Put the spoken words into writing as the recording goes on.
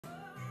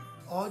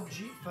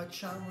Oggi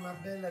facciamo una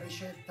bella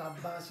ricetta a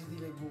base di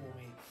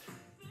legumi,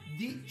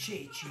 di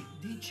ceci,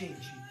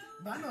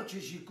 ma non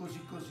ceci così,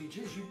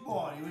 ceci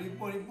buoni,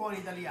 quelli buoni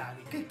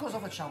italiani. Che cosa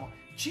facciamo?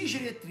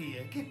 Ciceri e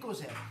trie, che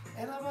cos'è?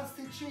 È una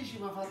pasta e ceci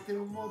ma fatta in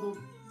un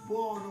modo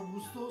buono,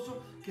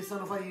 gustoso, che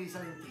sanno fare i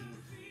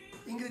salentini.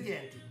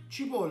 Ingredienti: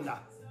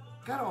 cipolla,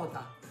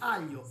 carota,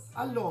 aglio,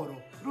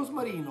 alloro,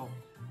 rosmarino,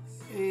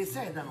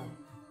 sedano.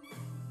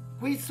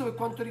 Questo per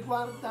quanto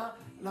riguarda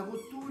la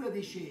cottura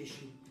dei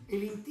ceci e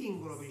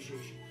l'intingolo per i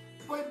ceci.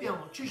 Poi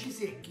abbiamo ceci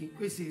secchi,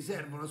 questi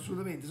servono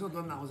assolutamente, se no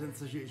torniamo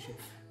senza ceci.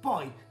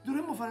 Poi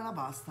dovremmo fare la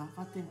pasta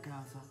fatta in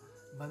casa,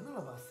 ma non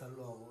la pasta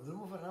all'uovo,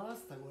 dovremmo fare la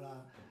pasta con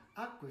la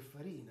acqua e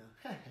farina.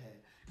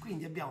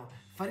 Quindi abbiamo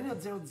farina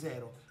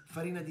 00,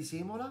 farina di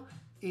semola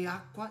e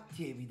acqua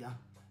tiepida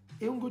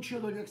e un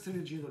goccino d'olio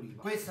extravergine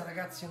d'oliva. Questa,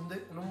 ragazzi,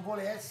 non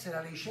vuole essere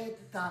la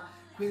ricetta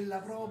quella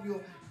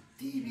proprio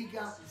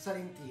tipica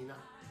salentina.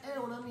 È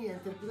una mia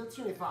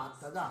interpretazione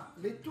fatta da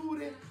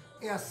letture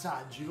e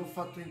assaggi che ho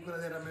fatto in quella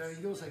terra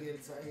meravigliosa che è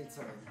il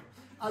Salento.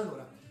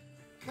 Allora,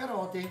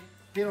 carote,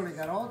 pelo le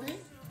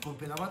carote, con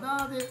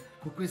pelapatate,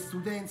 con queste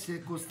utensili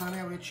che costano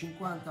 1,50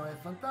 €, ma è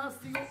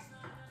fantastico.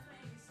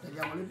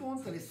 Tagliamo le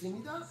punte, le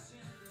estremità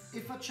e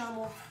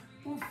facciamo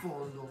un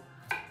fondo.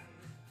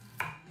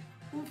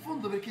 Un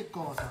fondo per che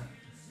cosa?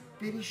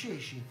 Per i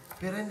ceci,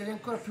 per renderli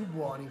ancora più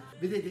buoni.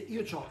 Vedete,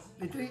 io ho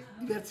le 3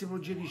 diverse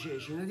tipologie di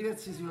ceci, nelle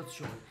diverse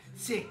situazioni: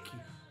 secchi,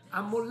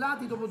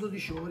 ammollati dopo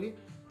 12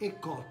 ore e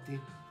cotti.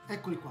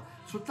 Eccoli qua,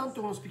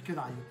 soltanto con lo spicchio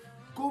d'aglio.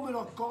 Come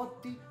l'ho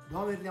cotti?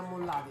 Dopo averli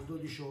ammollati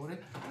 12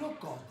 ore, l'ho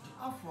cotti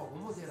a fuoco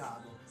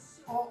moderato.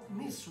 Ho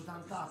messo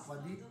tanta acqua,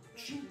 di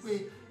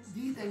 5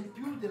 dita in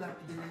più della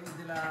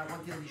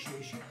quantità di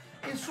ceci,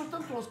 e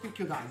soltanto lo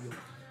spicchio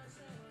d'aglio.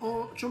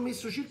 Ci ho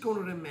messo circa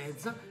un'ora e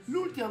mezza,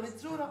 l'ultima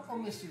mezz'ora ho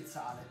messo il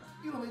sale.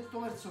 Io lo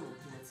metto verso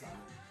l'ultimo il sale.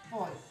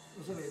 Poi,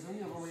 lo sapete,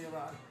 ognuno come gli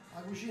pare.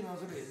 La cucina lo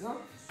sapete, no?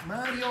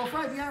 Mario,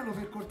 fai piano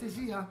per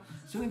cortesia?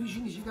 Se no i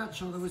vicini ci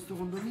cacciano da questo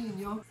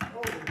condominio. Oh,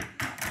 che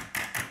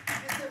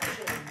stai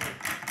facendo?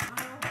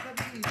 Ah, non ho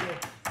capito.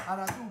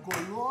 Allora tu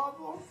con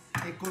l'uovo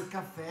e col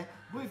caffè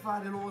vuoi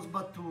fare l'uovo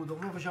sbattuto,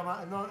 come facciamo,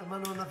 no, ma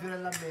non una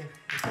fiorella a me.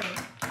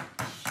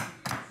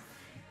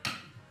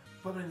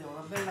 Poi prendiamo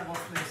una bella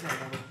costa di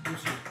sedano,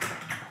 così.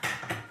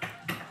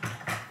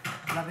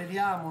 La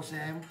veliamo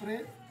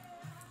sempre.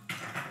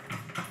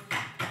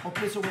 Ho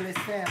preso quella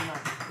esterna,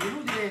 è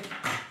inutile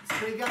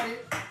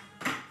sprecare.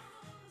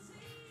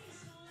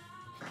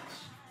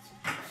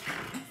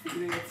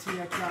 I ragazzini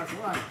a casa,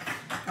 vai.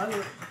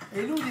 Allora, è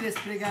inutile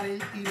sprecare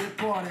il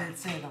cuore del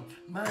sedano.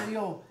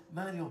 Mario,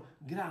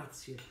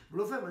 grazie. Me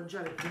lo fai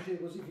mangiare per piacere,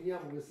 così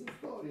finiamo questa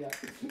storia.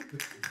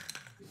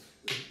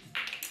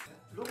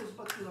 L'uovo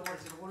sbattuto poi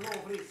siamo con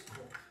l'uovo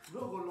fresco,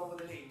 non con l'uovo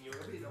di legno,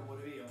 capito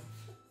amore mio?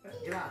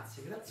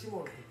 Grazie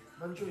molto,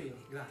 mangio io,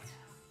 grazie.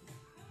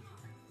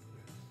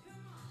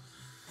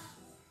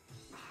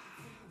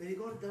 Mi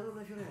ricorda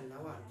nonna Fiorella,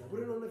 guarda,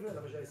 pure nonna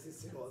Fiorella faceva le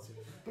stesse cose,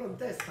 però in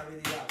testa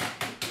mi dirà.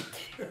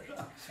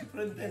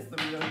 Però in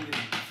testa mi dirà.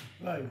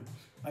 Vai,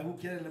 vai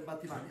cucchiarelle e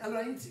battipani.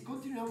 Allora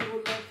continuiamo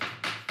con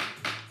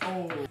la...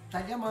 Oh,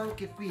 tagliamo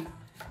anche qui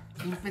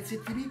in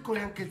pezzetti piccoli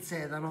anche il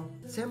sedano,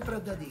 sempre a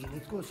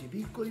dadini, così,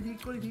 piccoli.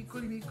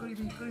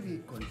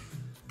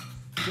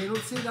 Se non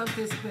siete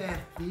tanto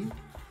esperti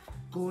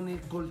con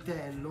il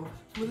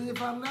coltello, potete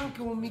farlo anche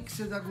con un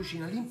mix da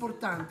cucina.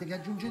 L'importante è che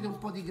aggiungete un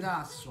po' di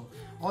grasso,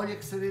 olio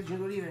extravergine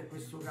d'oliva in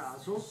questo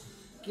caso,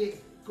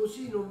 che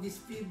così non vi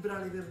sfibra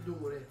le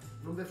verdure,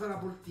 non vi fa la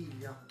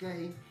poltiglia,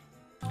 ok?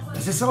 La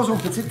stessa cosa con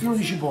un pezzettino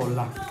di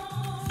cipolla.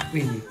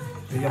 Quindi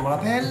vediamo la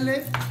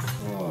pelle,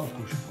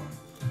 eccoci qua.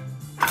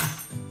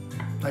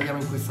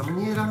 Tagliamo in questa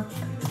maniera,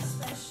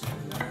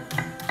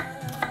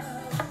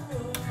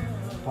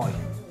 poi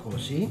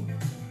così,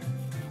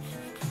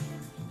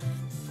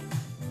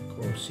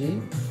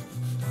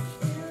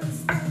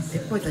 e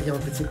poi tagliamo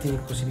pezzettini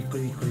così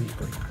piccoli.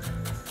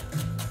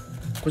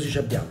 Così ci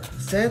abbiamo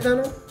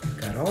sedano,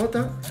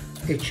 carota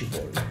e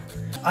cipolla.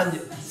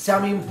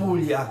 Siamo in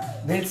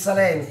Puglia, nel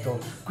Salento,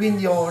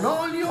 quindi ho un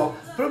olio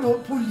proprio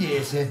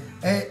pugliese,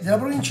 è della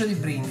provincia di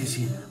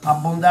Brindisi,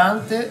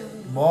 abbondante.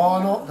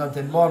 Buono, tanto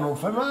è buono, non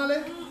fa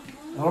male.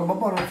 La roba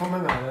buona non fa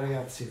mai male,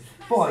 ragazzi.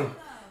 Poi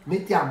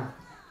mettiamo,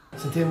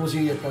 sentite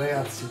musichetta,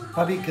 ragazzi.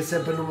 Papic è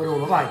sempre il numero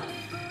 1, vai.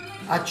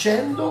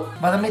 Accendo,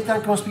 vado a mettere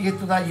anche uno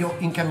spicchietto d'aglio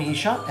in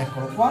camicia,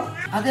 eccolo qua.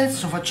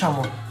 Adesso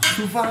facciamo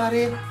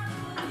stufare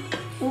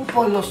un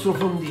po' il nostro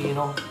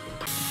fondino.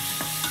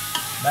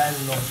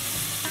 Bello,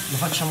 lo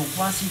facciamo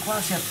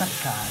quasi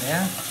attaccare,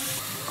 Ah,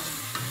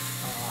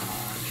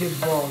 che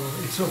buono,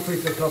 il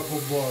soffritto è troppo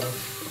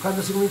buono.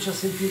 Quando si comincia a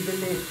sentire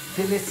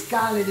delle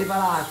scale dei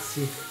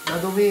palazzi, la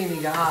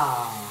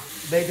domenica,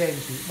 bei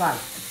tempi, vai.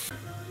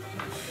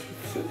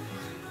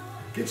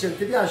 Che c'è,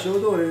 ti piace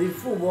l'odore del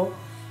fumo?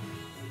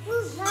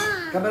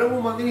 Camera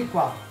Uma, vieni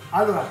qua.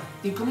 Allora,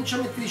 incomincio a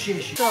mettere i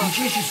ceci. I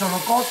ceci sono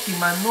cotti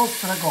ma non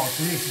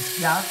stracotti, vedi, si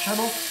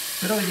schiacciano,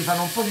 però vedi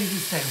fanno un po' di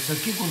resistenza,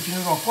 perché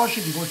continuerò a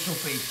cuocerli col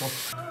soffritto.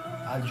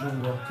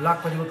 aggiungo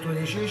l'acqua di cottura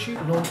dei ceci,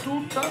 non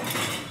tutta,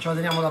 ce la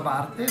teniamo da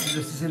parte,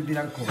 dovresti servire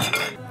ancora.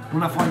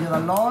 Una foglia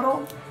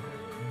d'alloro,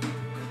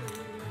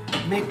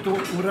 metto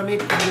un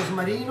rametto di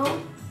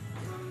rosmarino,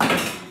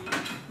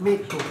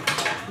 metto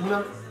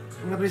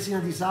una presina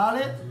di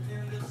sale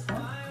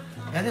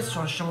e adesso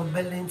lasciamo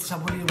belle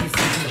insaporire questi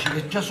ceci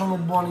che già sono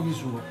buoni di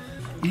suo.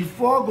 Il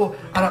fuoco,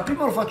 allora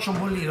prima lo faccio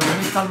bollire, lo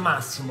metto al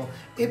massimo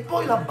e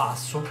poi lo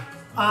abbasso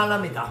alla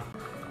metà.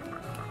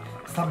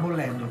 Sta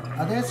bollendo,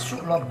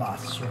 adesso lo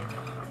abbasso,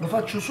 lo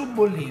faccio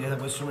subbollire da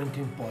questo momento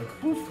in poi,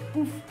 puff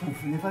puff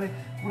puff, devi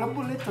fare una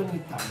bolletta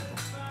ogni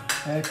tanto.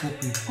 Ecco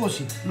qui,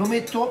 così, lo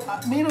metto a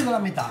meno della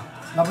metà,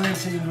 la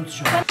potenza di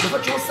induzione. Lo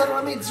faccio stare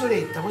una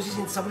mezz'oretta, così si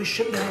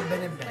insaporisce bene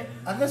bene bene.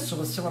 Adesso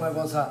passiamo a una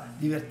cosa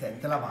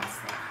divertente, la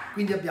pasta.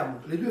 Quindi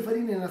abbiamo le 2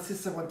 farine nella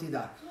stessa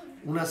quantità,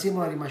 una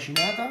semola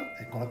rimacinata,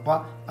 eccola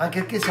qua,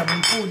 anche perché siamo in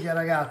Puglia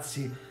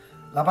ragazzi,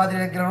 la patria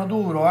del grano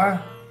duro,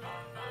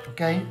 ok?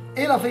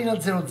 E la farina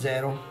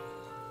 00.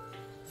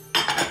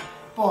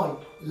 Poi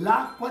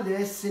l'acqua deve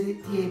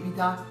essere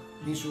tiepida,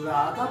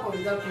 misurata, poi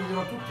vi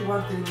dirò tutte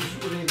quante le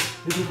misure,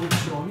 le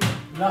proporzioni,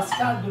 la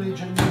scaldo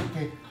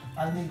leggermente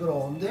al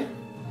microonde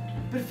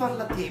per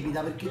farla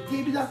tiepida, perché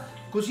tiepida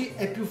così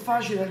è più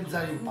facile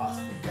realizzare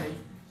l'impasto, ok?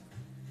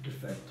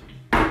 Perfetto.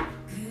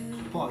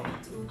 Poi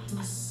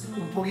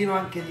un pochino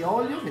anche di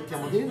olio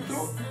mettiamo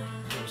dentro,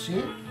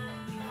 così,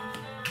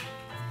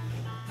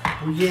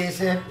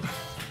 pugliese,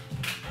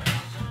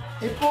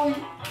 e poi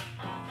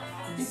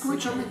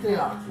incomincio a mettere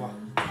l'acqua.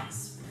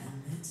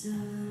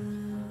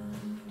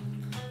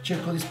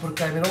 Cerco di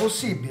sporcare meno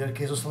possibile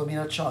perché sono stato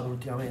minacciato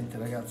ultimamente,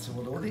 ragazzi,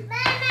 volevo dire.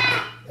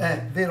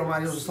 Vero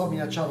Mario, sono stato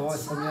minacciato, poi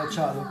sono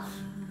minacciato.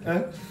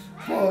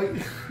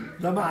 Poi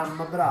la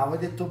mamma, bravo, hai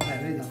detto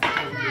bene, vedi?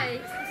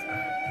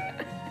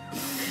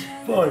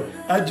 Poi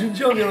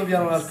aggiungiamo piano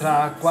piano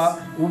un'altra acqua,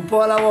 un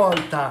po' alla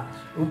volta,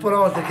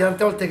 perché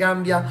tante volte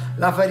cambia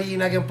la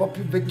farina che è un po'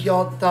 più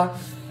vecchiotta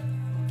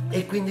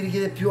e quindi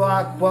richiede più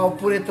acqua,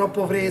 oppure è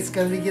troppo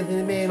fresca,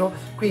 richiede meno,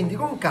 quindi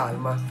con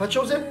calma,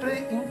 facciamo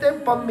sempre in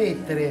tempo a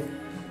mettere,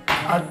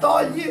 al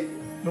togli,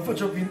 lo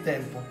faccio più in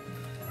tempo.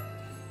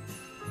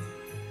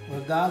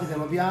 Guardate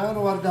piano piano,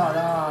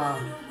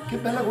 guardate, che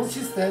bella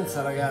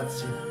consistenza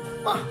ragazzi,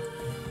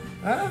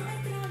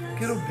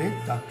 che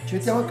robetta, ci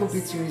mettiamo anche un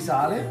pizzico di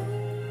sale.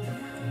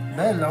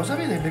 Bella, lo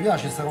sapete che mi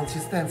piace questa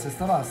consistenza,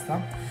 questa pasta?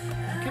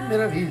 Che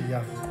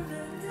meraviglia!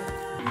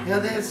 E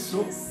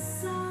adesso,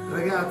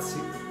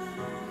 ragazzi,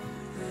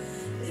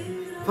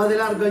 fate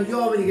largo agli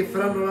uomini che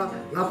faranno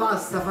la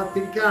pasta fatta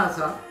in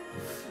casa.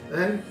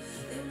 Un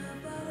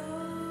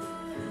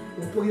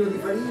pochino di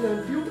farina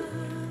in più,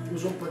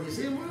 uso un po' di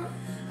semola.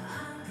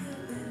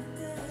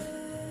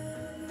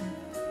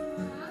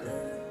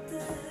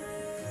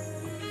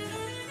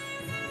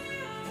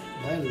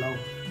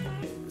 Bella!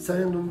 Sta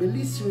venendo un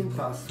bellissimo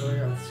impasto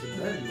ragazzi,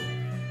 bello,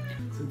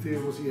 sentite la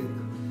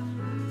musichetta,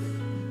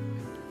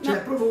 cioè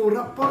è proprio un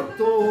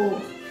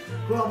rapporto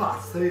con la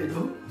pasta,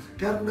 vedo?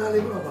 Carnale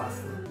con la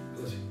pasta,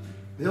 così,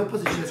 vediamo un po'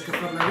 se ci riesco a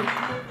parlare.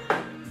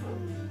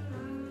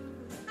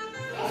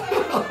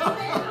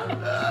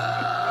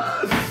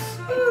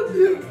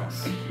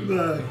 Oddio,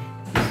 dai.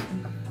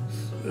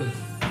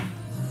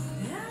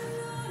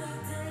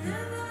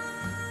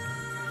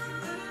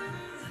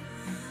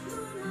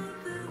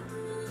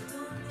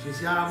 Ci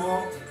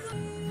siamo.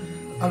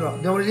 Allora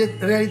abbiamo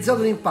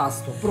realizzato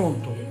l'impasto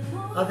pronto,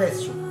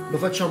 adesso lo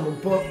facciamo un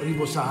po'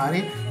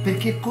 riposare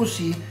perché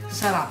così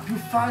sarà più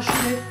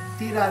facile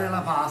tirare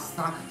la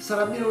pasta,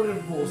 sarà meno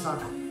nervosa,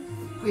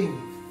 quindi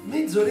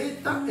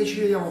mezz'oretta e ci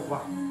vediamo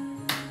qua.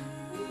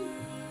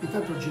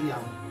 Intanto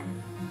giriamo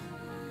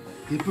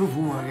il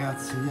profumo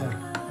ragazzi,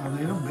 guarda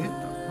che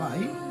robetta,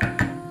 vai,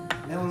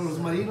 andiamo lo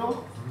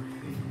rosmarino.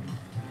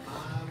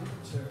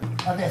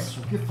 Adesso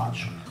che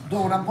faccio?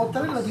 Do una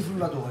bottarella di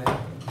frullatore,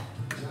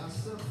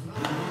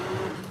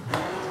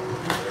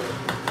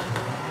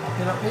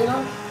 appena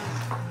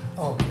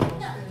ok,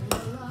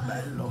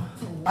 bello.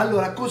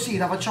 Allora così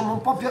la facciamo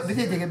un po' più,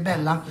 vedete che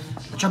bella?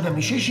 Ci abbiamo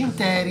i ceci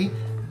interi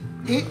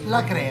e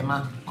la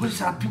crema, così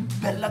sarà più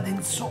bella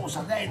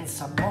densosa,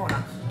 densa,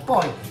 buona.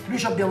 Poi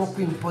noi abbiamo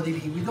qui un po' di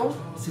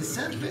liquido, se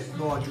serve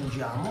lo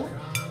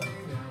aggiungiamo.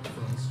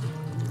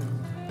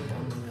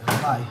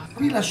 Vai,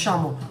 qui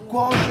lasciamo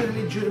cuocere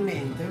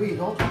leggermente,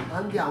 vedo?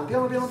 Andiamo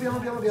piano piano piano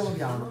piano piano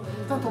piano.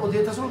 Tanto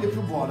diventa solo che è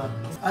più buona.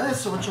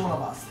 Adesso facciamo la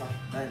pasta.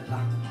 Bella.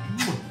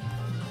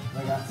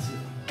 Ragazzi,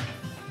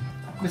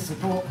 questa è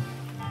proprio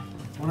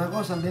una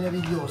cosa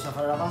meravigliosa,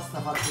 fare la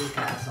pasta fatta in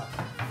casa.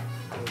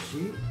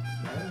 Così,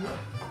 bella.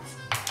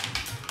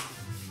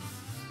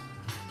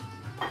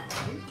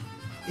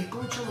 E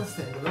cominciamo a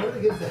stendere, guardate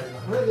che bella,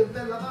 guardate che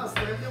bella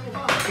pasta che abbiamo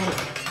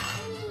fatto.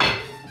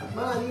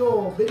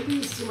 Mario,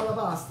 bellissima la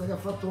pasta che ha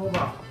fatto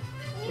papà,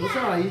 lo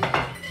sai?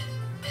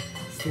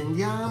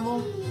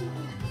 Stendiamo.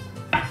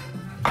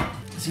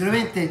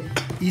 Sicuramente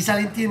i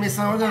salentini mi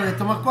stanno guardando e hanno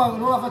detto ma qua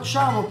non la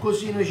facciamo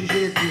così noi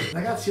cicetti.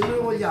 Ragazzi, dove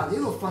vogliate?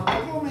 Io l'ho fatta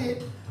come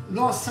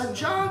l'ho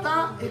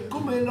assaggiata e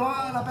come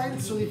la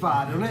penso di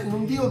fare.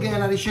 Non dico che è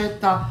la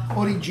ricetta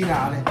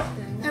originale,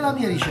 è la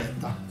mia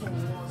ricetta.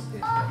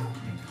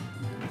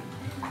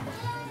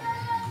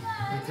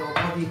 Mettiamo un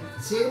po' di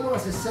semola,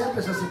 se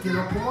serve, se sentite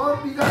troppo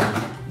morbida,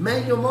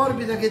 meglio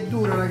morbida che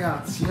dura,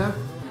 ragazzi,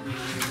 cerco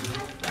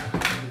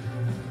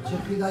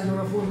di dargli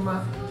una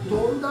forma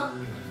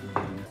tonda.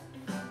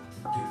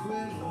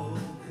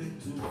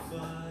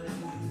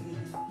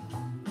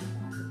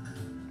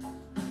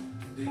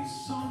 Dei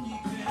sogni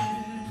che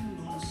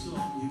non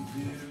sogni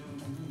più,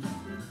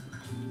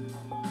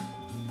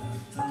 da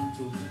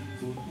tanto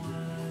tempo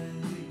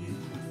ormai,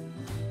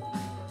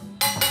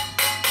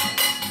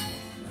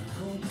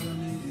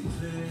 raccontami di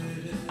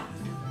te.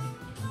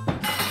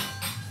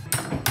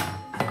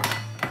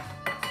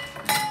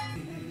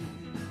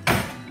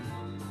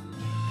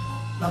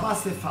 La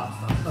pasta è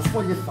fatta, la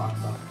sfoglia è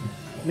fatta,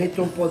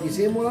 metto un po' di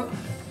semola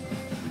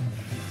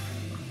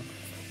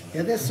e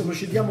adesso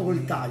procediamo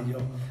col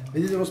taglio.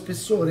 Vedete lo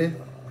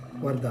spessore?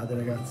 Guardate,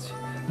 ragazzi,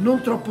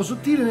 non troppo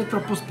sottile né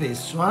troppo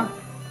spesso,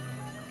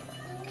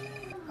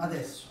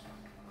 Adesso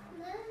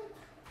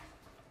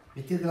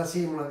mettete la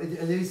semola,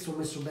 avete visto, ho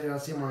messo bene la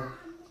semola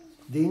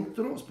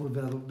dentro,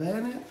 spolverato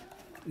bene,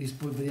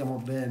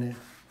 rispolveriamo bene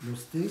lo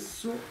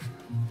stesso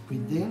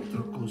qui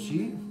dentro,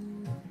 così,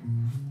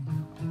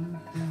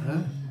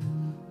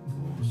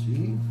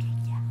 così.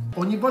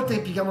 Ogni volta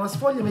che pigliamo la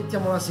sfoglia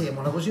mettiamo la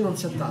semola, così non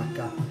si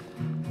attacca.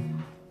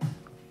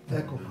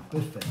 Ecco qua,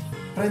 perfetto.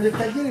 Prendo il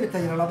tagliere per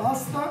tagliare la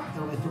pasta e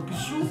lo metto più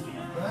su,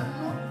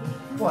 bello.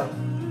 Poi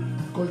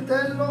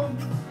coltello,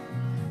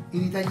 i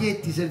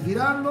ritaglietti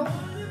serviranno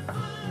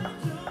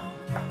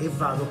e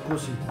vado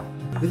così.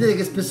 Vedete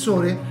che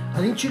spessore?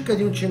 All'incirca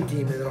di 1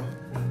 centimetro,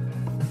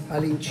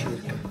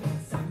 all'incirca.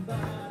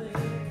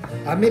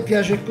 A me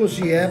piace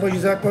così, poi ci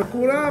sarà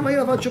qualcuno, ma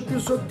io la faccio più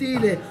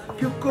sottile,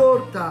 più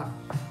corta.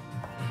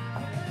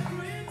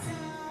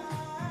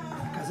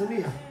 A casa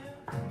mia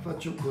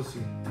faccio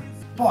così.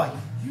 Poi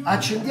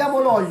accendiamo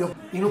l'olio.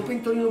 In un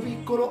pentolino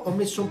piccolo ho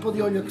messo un po'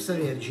 di olio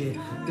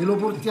extravergine e lo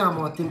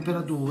portiamo a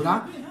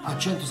temperatura a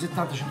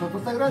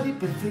 170-180 gradi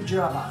per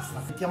friggere la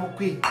pasta. Mettiamo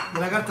qui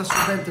della carta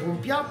assorbente con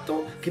un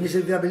piatto che mi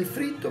servirà per il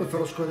fritto, per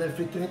farlo scaldare il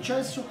fritto in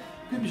eccesso.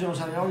 Qui bisogna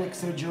usare l'olio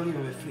extravergine oliva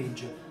per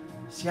friggere.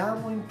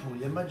 Siamo in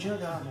Puglia,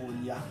 immaginate la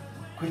Puglia,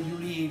 quegli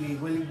ulivi,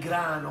 quelli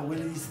grano,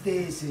 quelle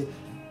distese,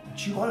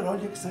 ci vuole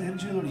l'olio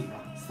extravergine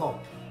d'oliva.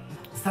 Stop.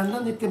 Sta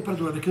andando in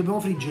temperatura perché dobbiamo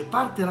friggere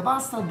parte della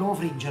pasta, dobbiamo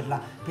friggerla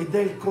per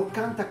dare il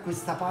croccante a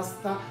questa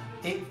pasta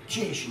e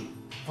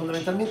ceci,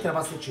 fondamentalmente la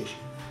pasta e ceci.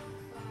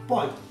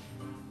 Poi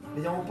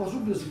vediamo un po'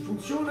 subito se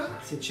funziona,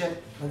 se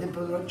c'è la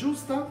temperatura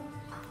giusta.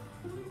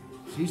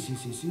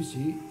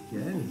 Sì,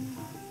 tieni.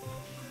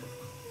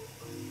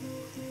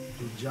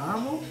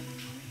 Friggiamo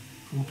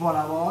un po'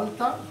 alla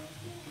volta.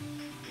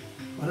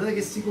 Guardate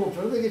che si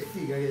gonfia, guardate che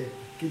figa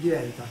che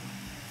diventa.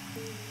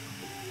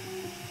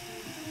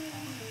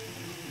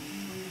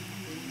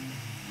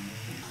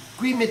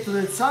 Qui metto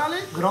del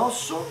sale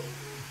grosso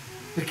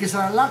perché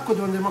sarà l'acqua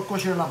dove andremo a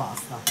cuocere la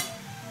pasta,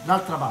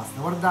 l'altra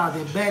pasta.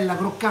 Guardate, bella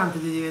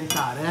croccante deve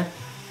diventare,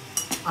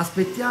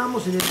 Aspettiamo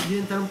se deve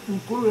diventare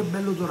un colore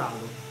bello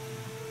dorato.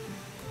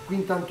 Qui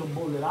intanto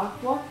bolle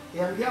l'acqua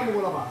e andiamo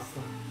con la pasta.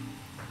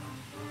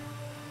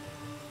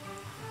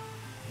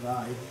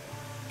 Vai,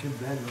 che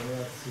bello,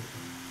 ragazzi.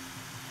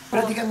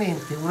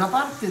 Praticamente una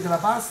parte della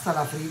pasta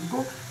la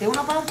friggo e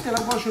una parte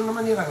la cuocio in una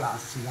maniera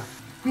classica.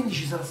 Quindi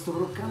ci sarà sto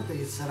croccante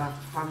che sarà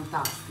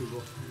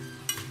fantastico,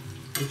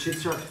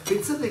 eccezionale.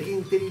 Pensate che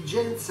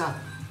intelligenza,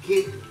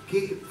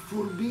 che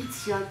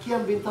furbizia chi ha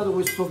inventato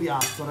questo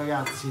piatto,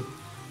 ragazzi.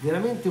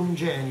 Veramente un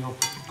genio.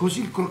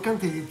 Così il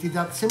croccante ti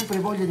dà sempre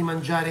voglia di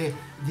mangiare,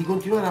 di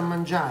continuare a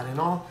mangiare,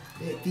 no?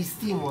 E ti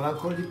stimola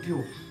ancora di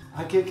più.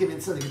 Anche perché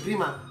pensate che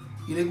prima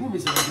i legumi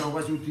si mangiano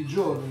quasi tutti i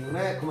giorni, non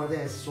è come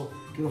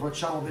adesso che lo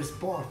facciamo per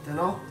sport,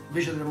 no?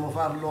 Invece dovremmo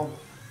farlo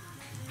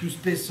più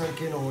spesso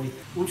anche noi.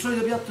 Un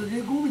solito piatto di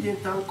legumi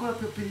diventa ancora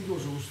più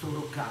appetitoso con questo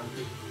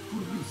croccante.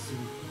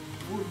 Furbissimo,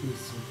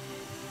 furbissimo.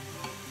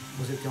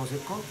 Lo sentiamo se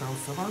è cotta la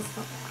nostra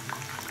pasta.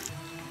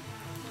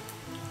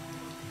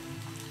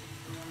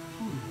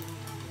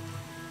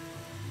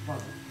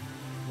 Guarda,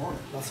 buona.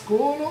 La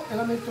scolo e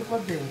la metto qua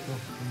dentro.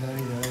 Che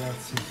meraviglia,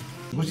 ragazzi.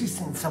 Così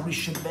si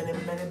insaporisce bene,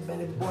 bene,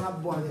 bene, buona,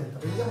 buona diventa.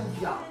 Prendiamo un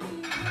piatto.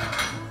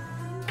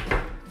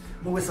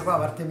 Ma questa qua è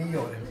la parte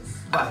migliore.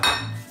 Vai.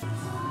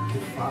 Che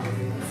fame,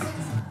 ragazzi.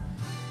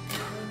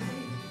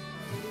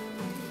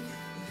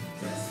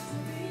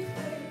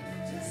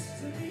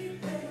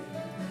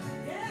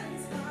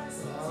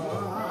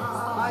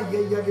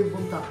 Aia, che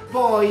bontà.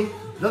 Poi,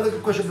 dato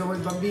che qua abbiamo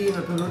il bambino,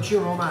 il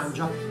peperoncino lo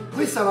mangia,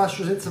 questa la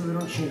lascio senza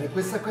peperoncino e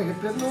questa qua che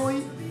per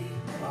noi,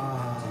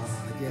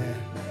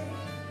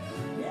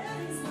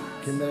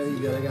 che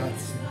meraviglia,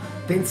 ragazzi.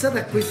 Pensate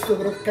a questo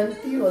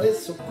croccantino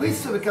adesso,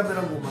 questo è per cambia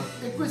la gomma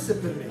e questo è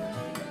per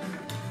me.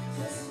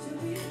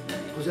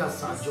 Così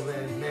assaggio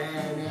bene,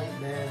 bene,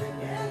 bene,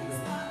 bene.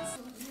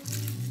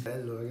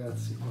 Bello,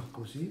 ragazzi, qua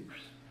così.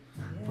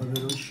 Poi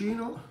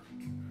peperoncino,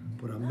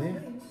 pure a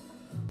me.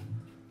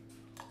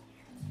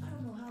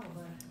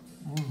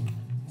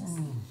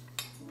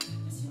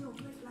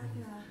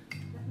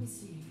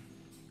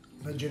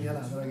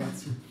 genialata,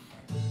 ragazzi.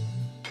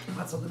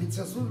 Mazza,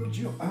 delizia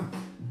astrologio.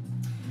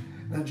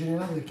 Una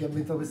genialata perché ha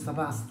inventato questa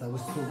pasta,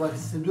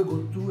 queste due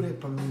cotture, è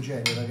proprio un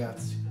genio,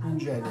 ragazzi. Un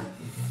genio.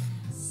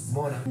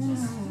 Buona.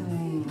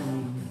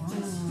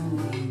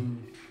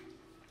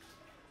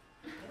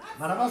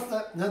 Ma la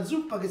pasta, una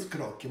zuppa che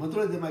scrocchia, ma tu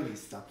l'avete mai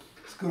vista?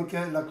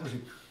 Scrocchiarella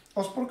così.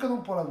 Ho sporcato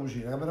un po' la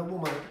cucina, che per un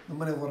uomo non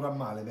me ne vorrà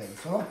male,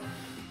 penso, no?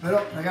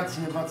 Però, ragazzi,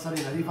 ne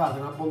pazzarina, rifate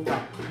una bontà.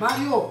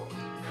 Mario,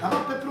 la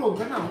pappa è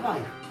pronta, andiamo,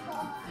 vai.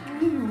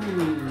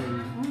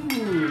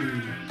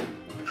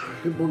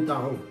 Che bontà,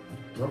 oh.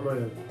 Mamma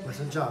mia. Vuoi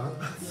assaggiare?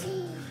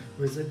 Sì.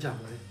 Vuoi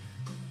assaggiare?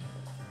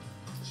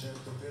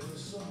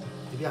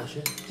 Ti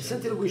piace? E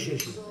sentilo qui,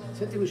 Ceci.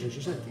 Senti qui,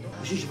 Ceci, senti.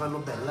 I ceci fanno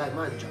bene, dai,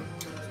 mangia.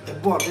 È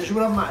buono, piace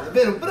pure a male,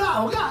 vero?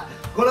 Bravo,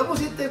 con la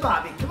musica dei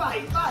papic,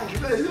 vai, vai,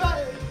 vai,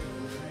 vai.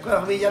 Quella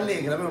famiglia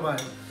allegra, meno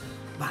male.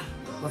 Vai,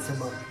 non sei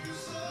buono.